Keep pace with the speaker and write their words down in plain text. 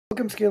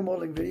Welcome to Scale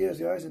Modeling Videos,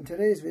 guys. In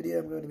today's video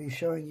I'm going to be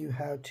showing you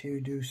how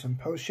to do some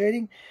post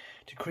shading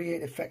to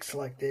create effects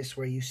like this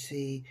where you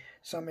see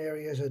some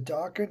areas are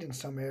darkened and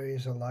some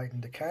areas are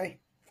lightened, okay?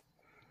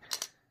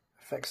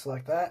 Effects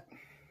like that.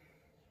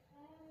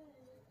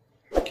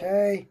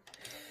 Okay.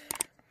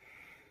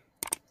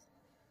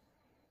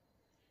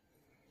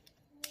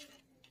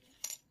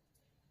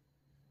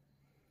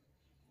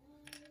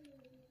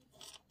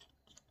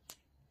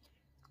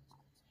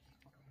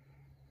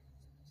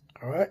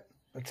 Alright,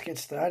 let's get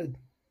started.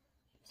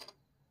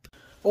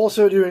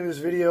 Also during this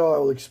video I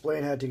will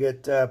explain how to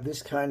get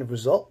this kind of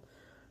result.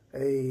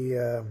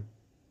 Using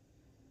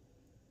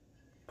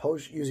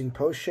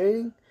post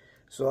shading.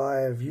 So I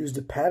have used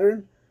a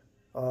pattern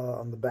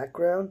on the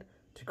background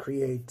to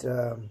create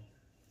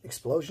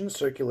explosions,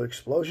 circular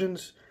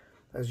explosions,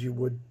 as you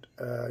would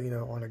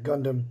on a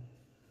Gundam,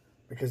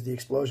 because the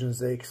explosions,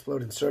 they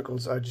explode in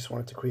circles. I just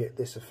wanted to create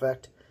this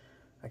effect.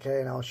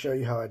 Okay, and I'll show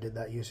you how I did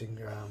that using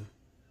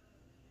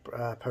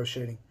post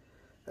shading.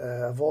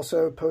 I've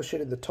also post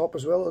shaded the top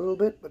as well a little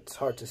bit, but it's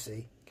hard to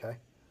see. Okay.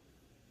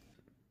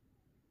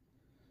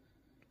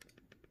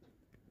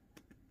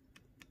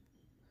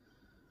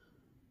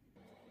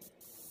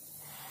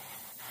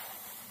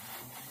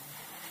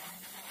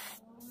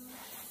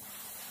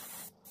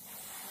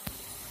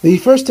 The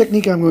first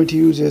technique I'm going to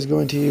use is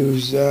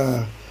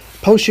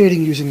post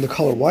shading using the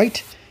color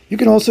white. You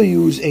can also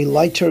use a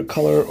lighter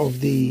color of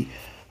the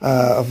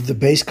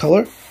base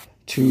color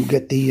to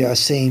get the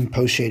same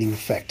post shading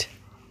effect.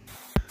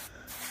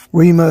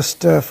 We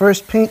must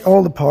first paint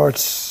all the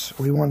parts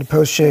we want to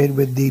post shade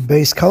with the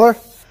base color.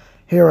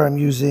 Here I'm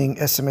using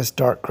SMS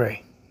dark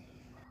gray.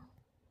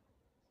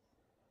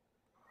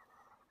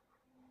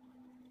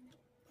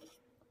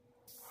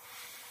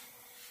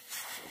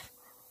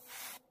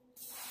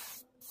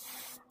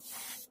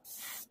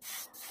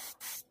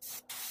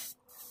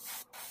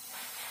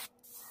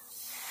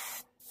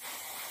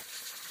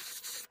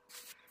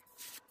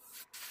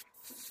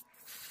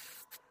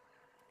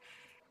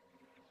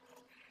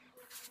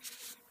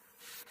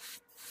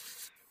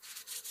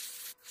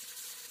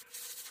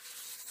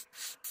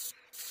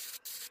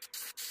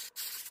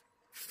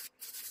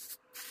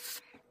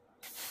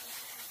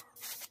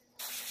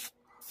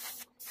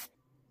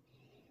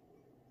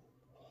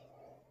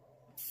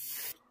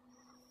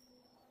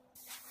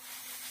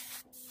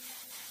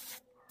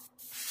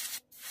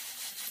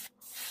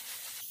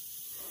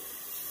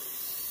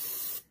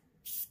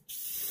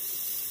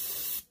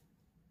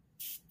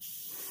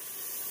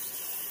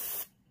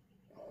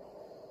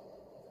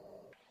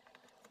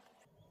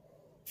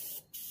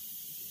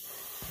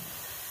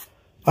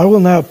 I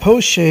will now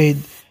post shade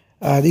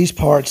these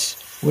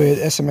parts with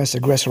SMS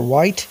Aggressor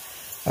White.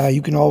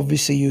 You can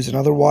obviously use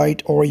another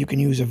white, or you can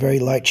use a very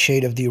light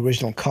shade of the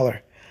original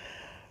color.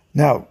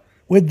 Now,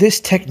 with this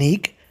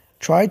technique,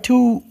 try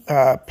to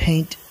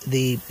paint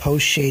the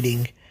post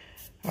shading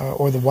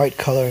or the white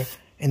color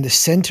in the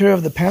center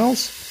of the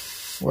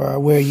panels,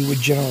 where you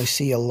would generally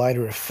see a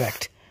lighter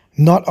effect,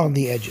 not on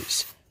the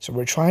edges. So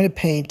we're trying to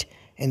paint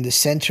in the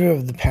center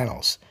of the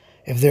panels.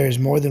 If there is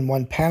more than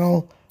one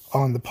panel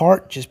on the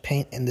part, just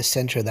paint in the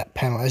center of that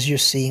panel, as you're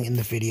seeing in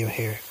the video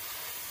here.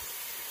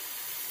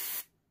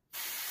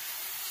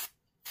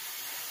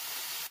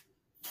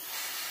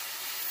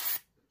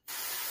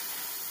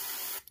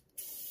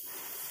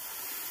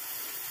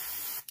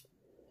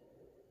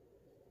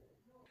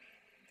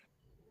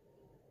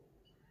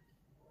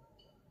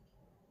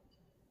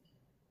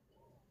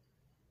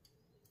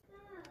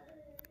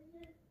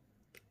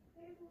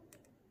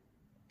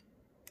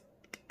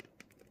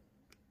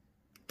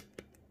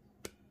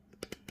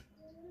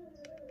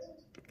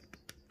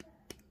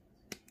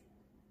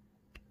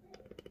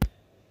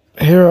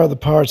 Here are the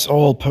parts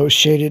all post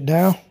shaded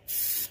now.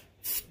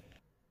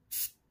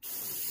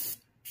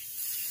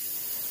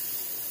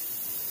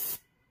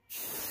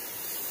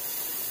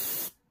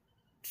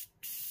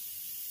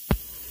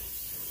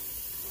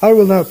 I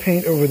will now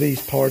paint over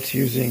these parts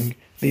using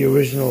the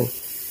original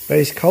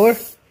base color.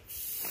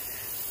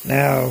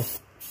 Now,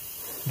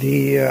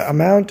 the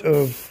amount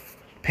of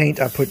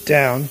paint I put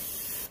down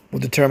will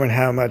determine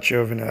how much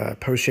of a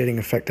post shading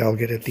effect I'll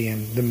get at the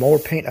end. The more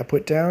paint I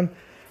put down,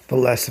 the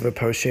less of a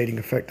post shading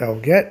effect I'll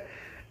get.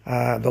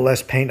 The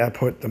less paint I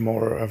put, the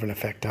more of an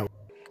effect I'll get.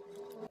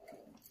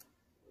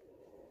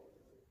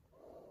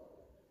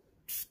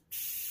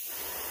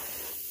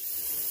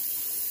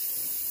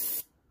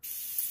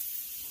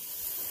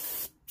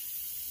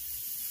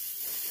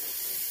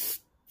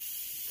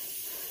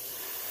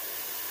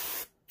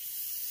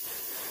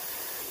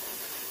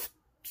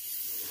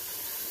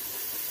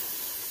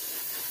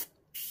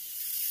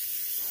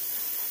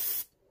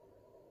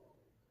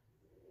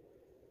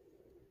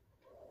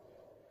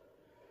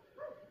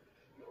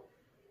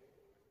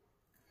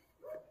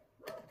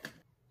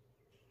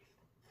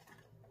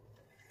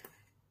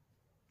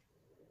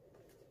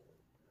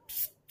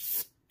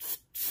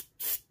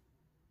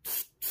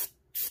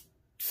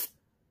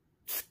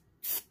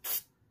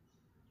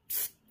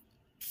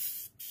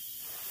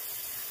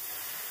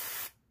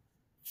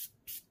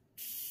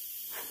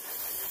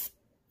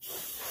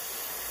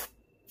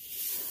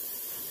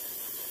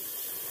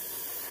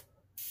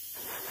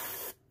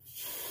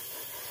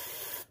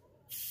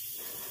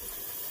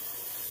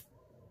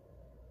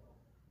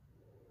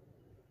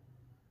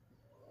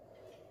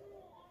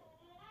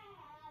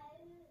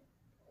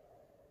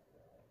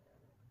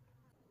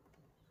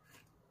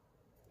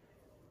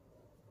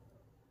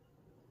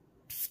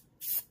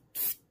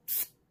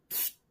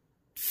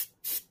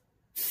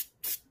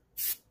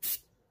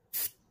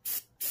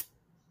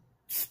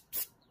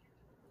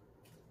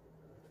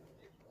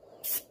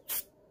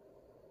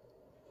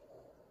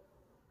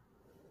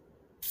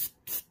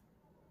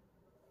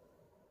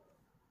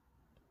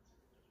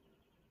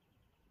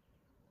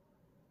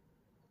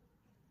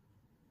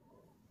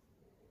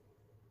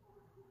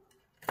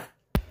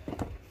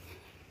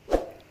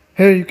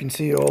 Here you can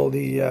see all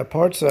the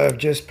parts I've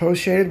just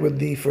post shaded with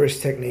the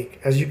first technique.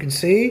 As you can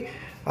see,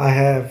 I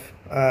have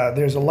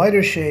there's a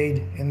lighter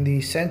shade in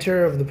the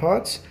center of the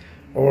pots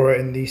or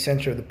in the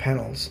center of the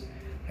panels.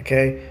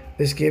 Okay,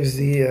 this gives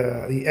the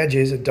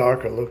edges a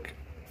darker look.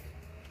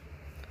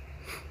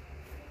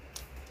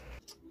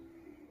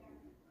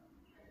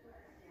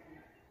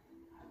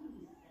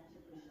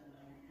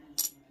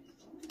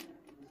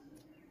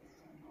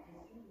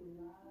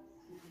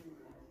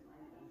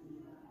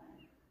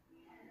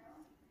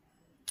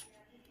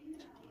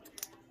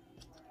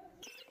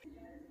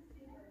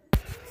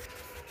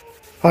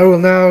 I will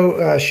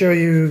now show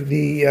you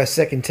the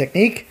second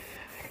technique.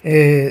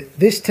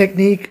 This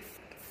technique,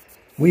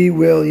 we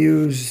will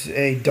use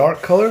a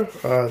dark color,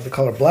 the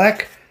color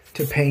black,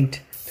 to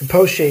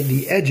post shade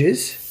the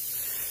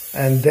edges,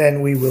 and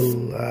then we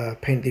will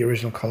paint the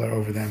original color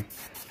over them.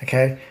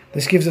 Okay,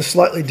 this gives a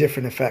slightly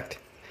different effect.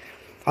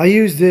 I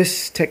use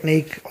this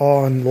technique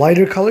on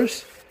lighter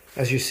colors,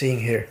 as you're seeing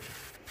here.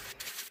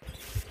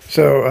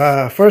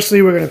 So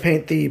firstly, we're going to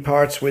paint the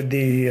parts with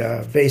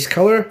the base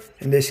color,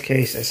 in this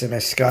case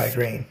SMS Sky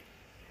Green.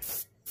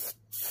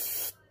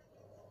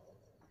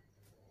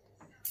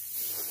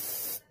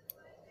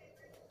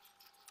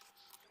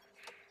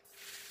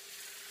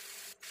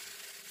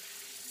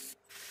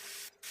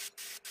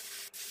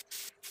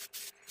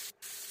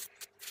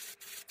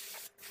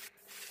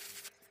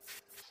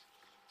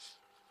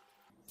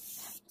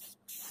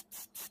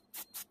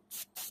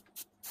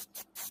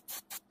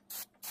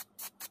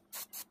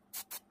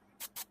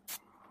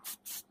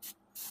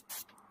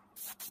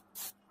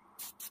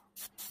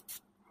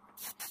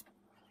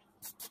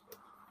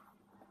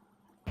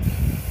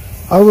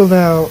 I will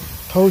now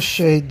post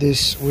shade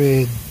this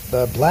with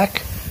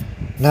black.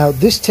 Now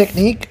this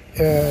technique,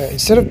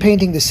 instead of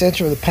painting the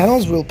center of the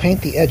panels, we'll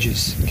paint the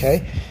edges,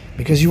 okay?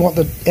 Because you want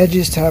the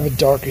edges to have a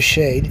darker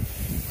shade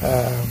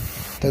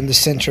than the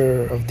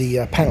center of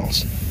the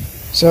panels.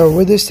 So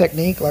with this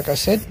technique, like I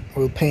said,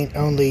 we'll paint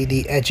only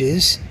the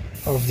edges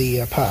of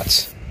the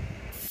pots.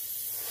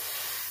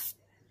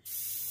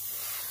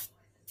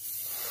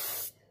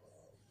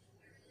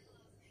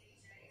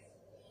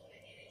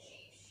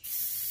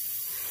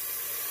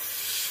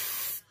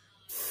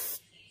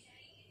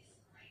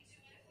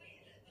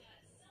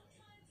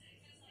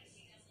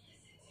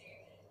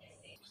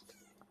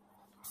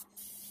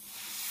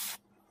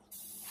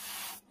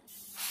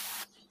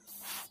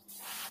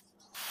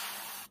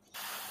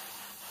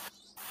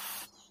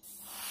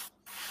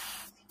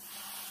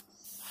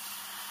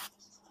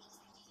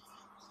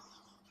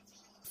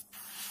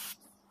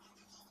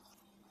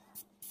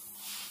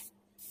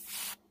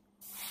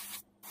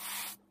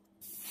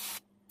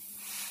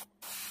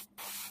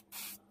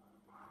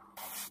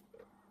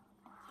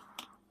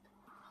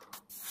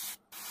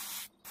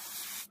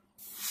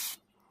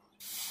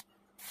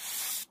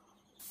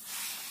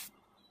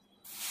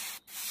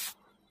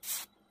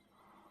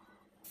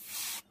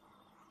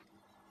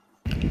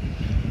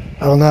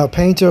 I will now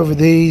paint over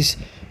these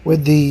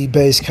with the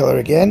base color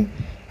again.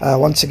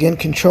 Once again,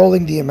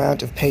 controlling the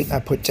amount of paint I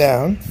put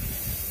down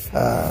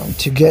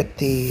to get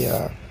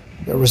the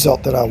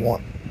result that I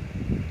want.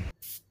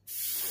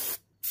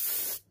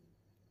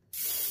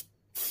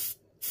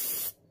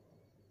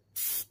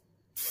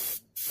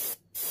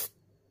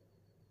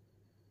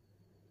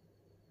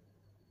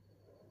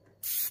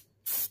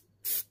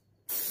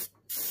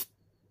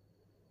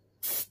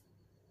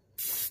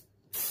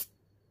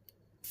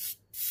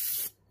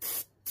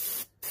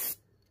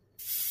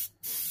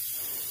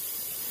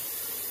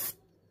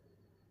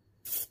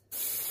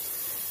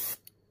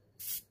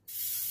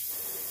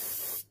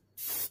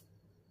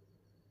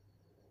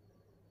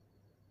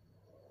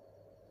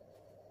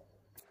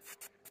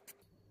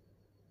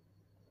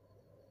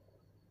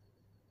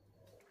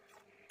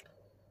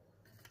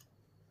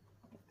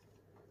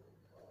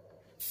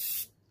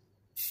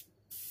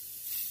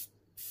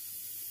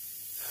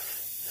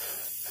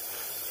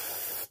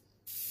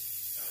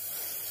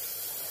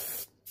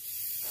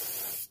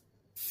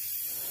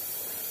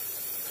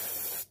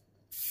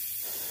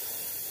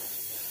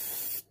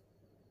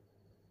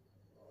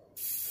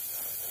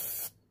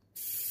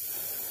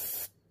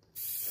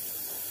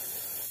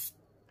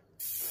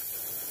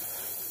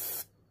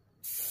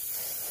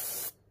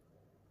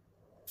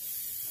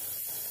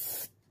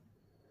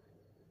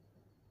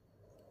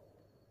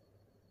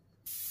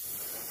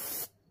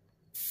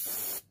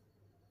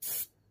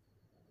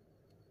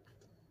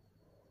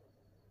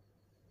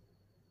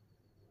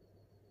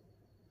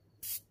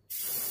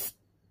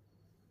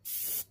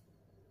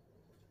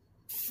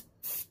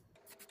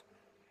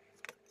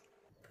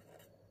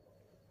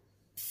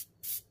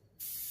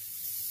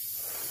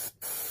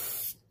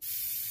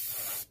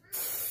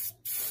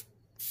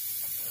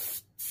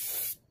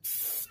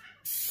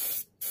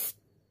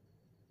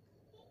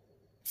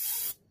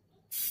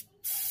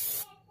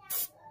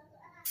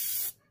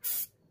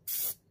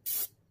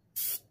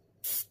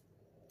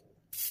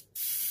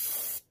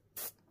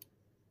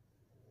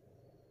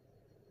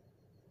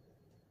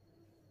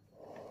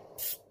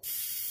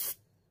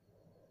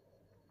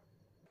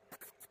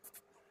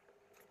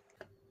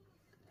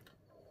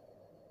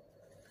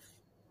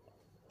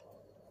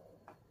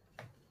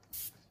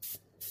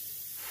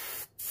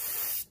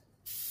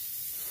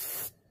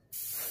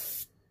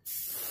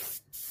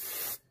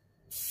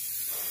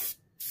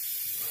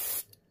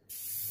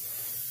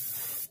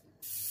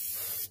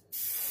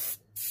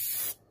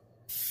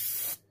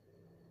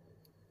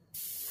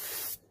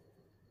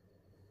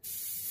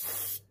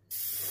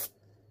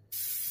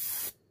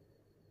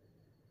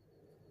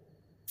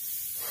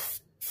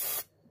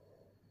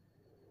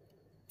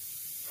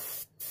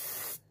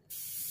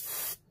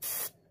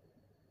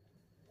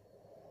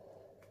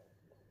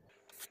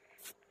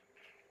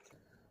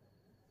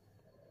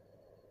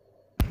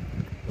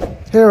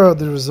 Here are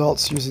the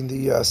results using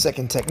the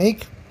second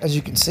technique. As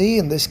you can see,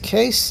 in this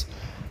case,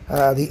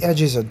 the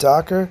edges are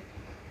darker,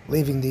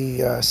 leaving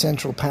the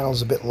central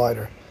panels a bit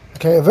lighter.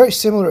 Okay, a very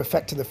similar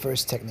effect to the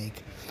first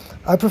technique.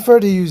 I prefer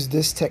to use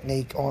this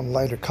technique on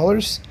lighter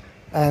colors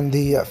and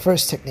the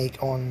first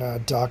technique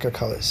on darker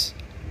colors.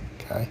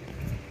 Okay.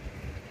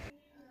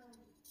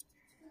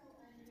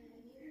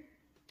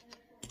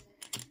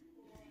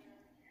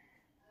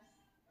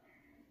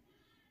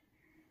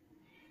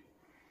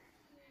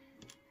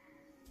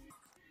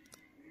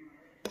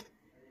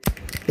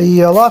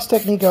 The last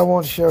technique I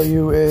want to show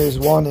you is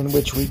one in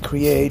which we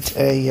create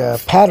a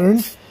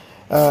pattern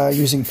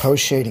using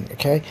post shading.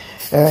 Okay,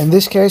 in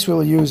this case we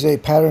will use a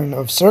pattern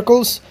of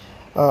circles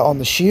on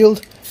the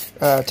shield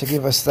to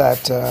give us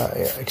that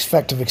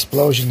effect of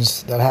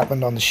explosions that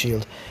happened on the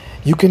shield.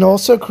 You can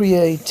also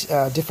create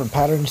different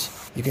patterns.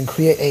 You can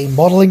create a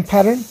modeling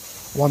pattern,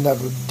 one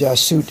that would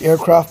suit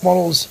aircraft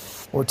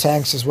models or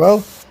tanks as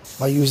well,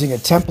 by using a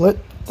template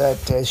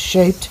that is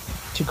shaped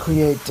to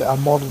create a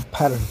model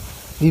pattern.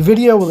 The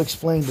video will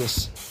explain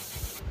this.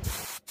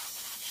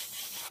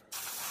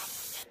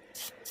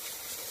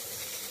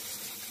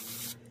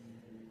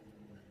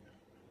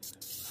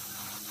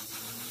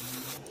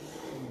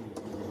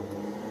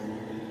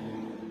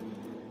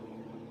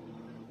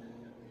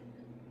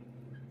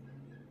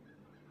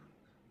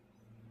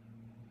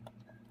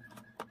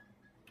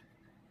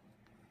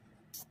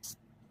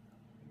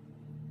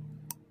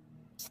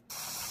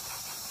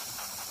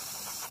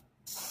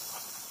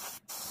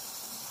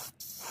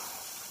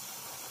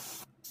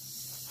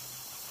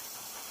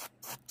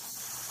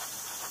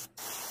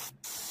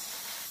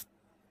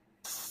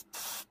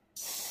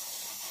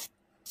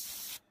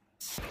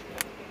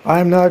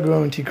 I'm now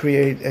going to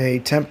create a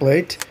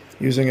template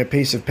using a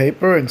piece of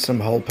paper and some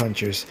hole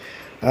punchers.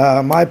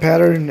 My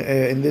pattern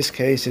in this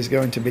case is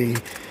going to be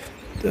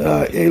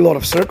a lot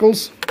of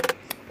circles.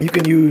 You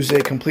can use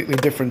a completely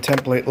different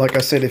template. Like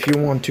I said, if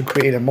you want to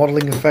create a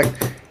modeling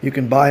effect, you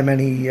can buy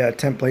many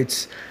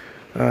templates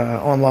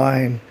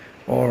online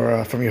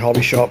or from your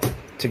hobby shop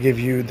to give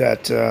you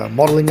that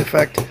modeling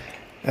effect.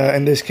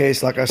 In this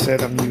case, like I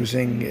said, I'm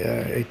using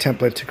a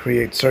template to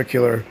create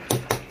circular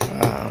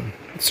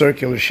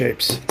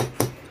shapes.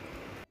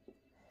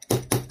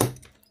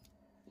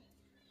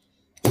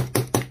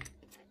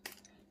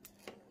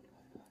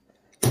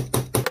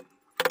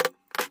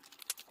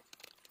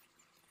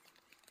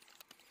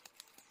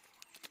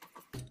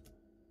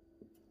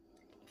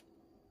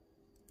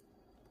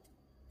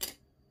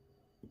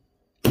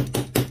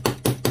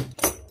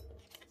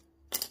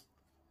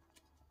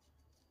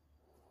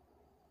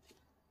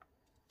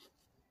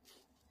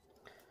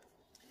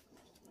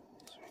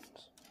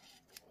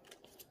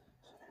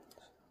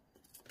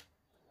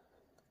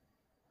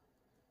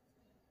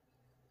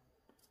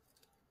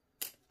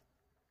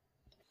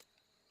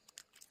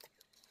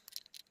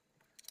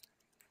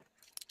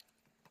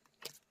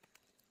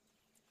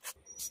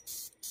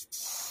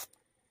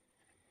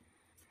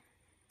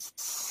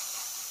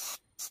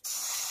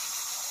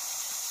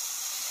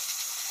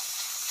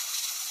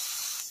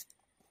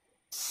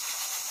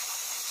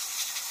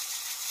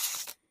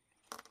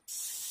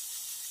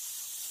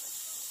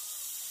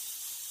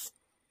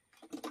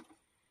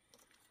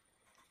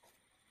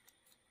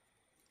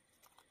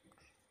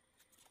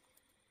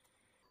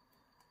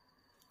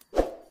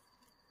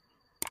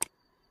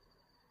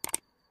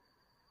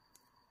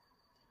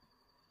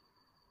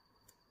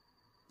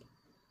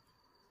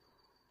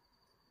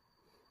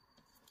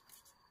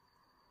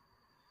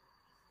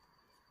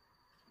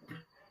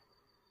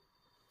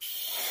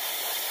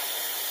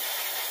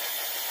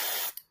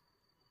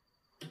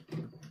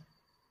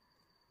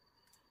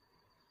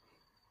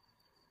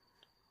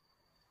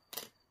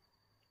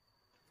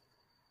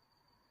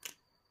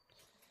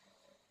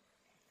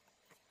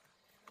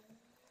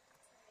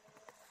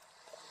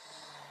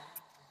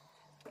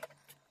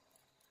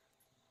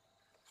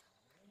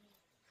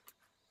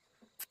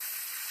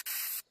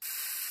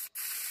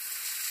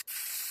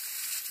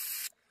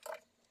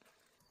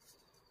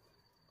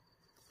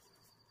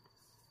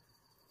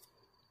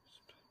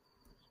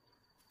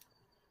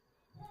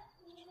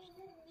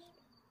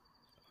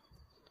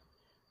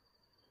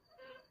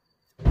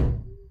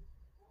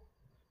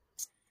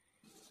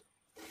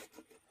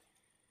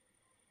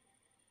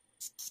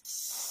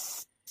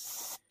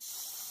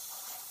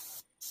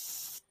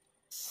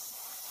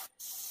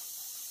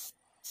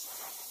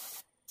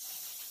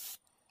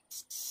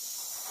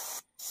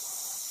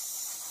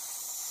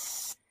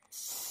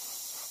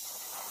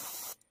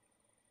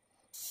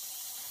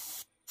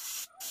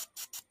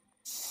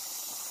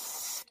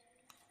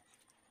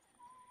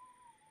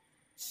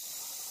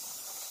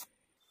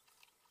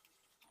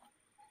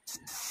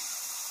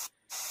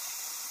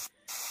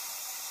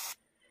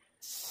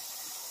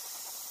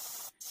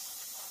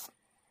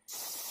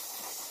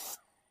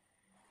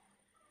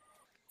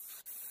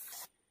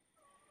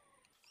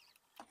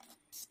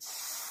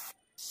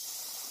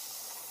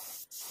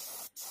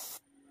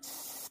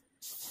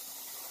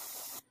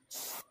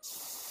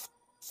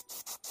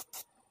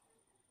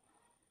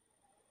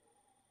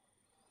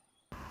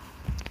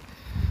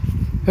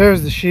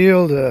 There's the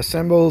shield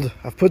assembled.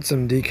 I've put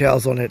some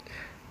decals on it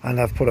and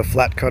I've put a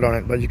flat cut on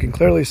it, but you can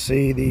clearly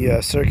see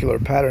the circular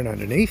pattern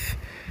underneath,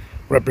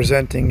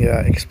 representing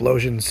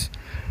explosions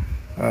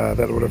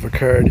that would have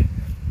occurred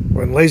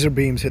when laser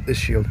beams hit this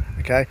shield.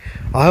 Okay,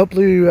 I hope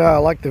you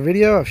liked the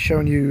video. I've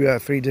shown you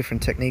 3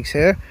 different techniques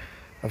here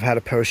of how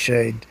to post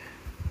shade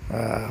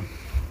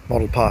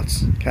model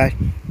parts. Okay.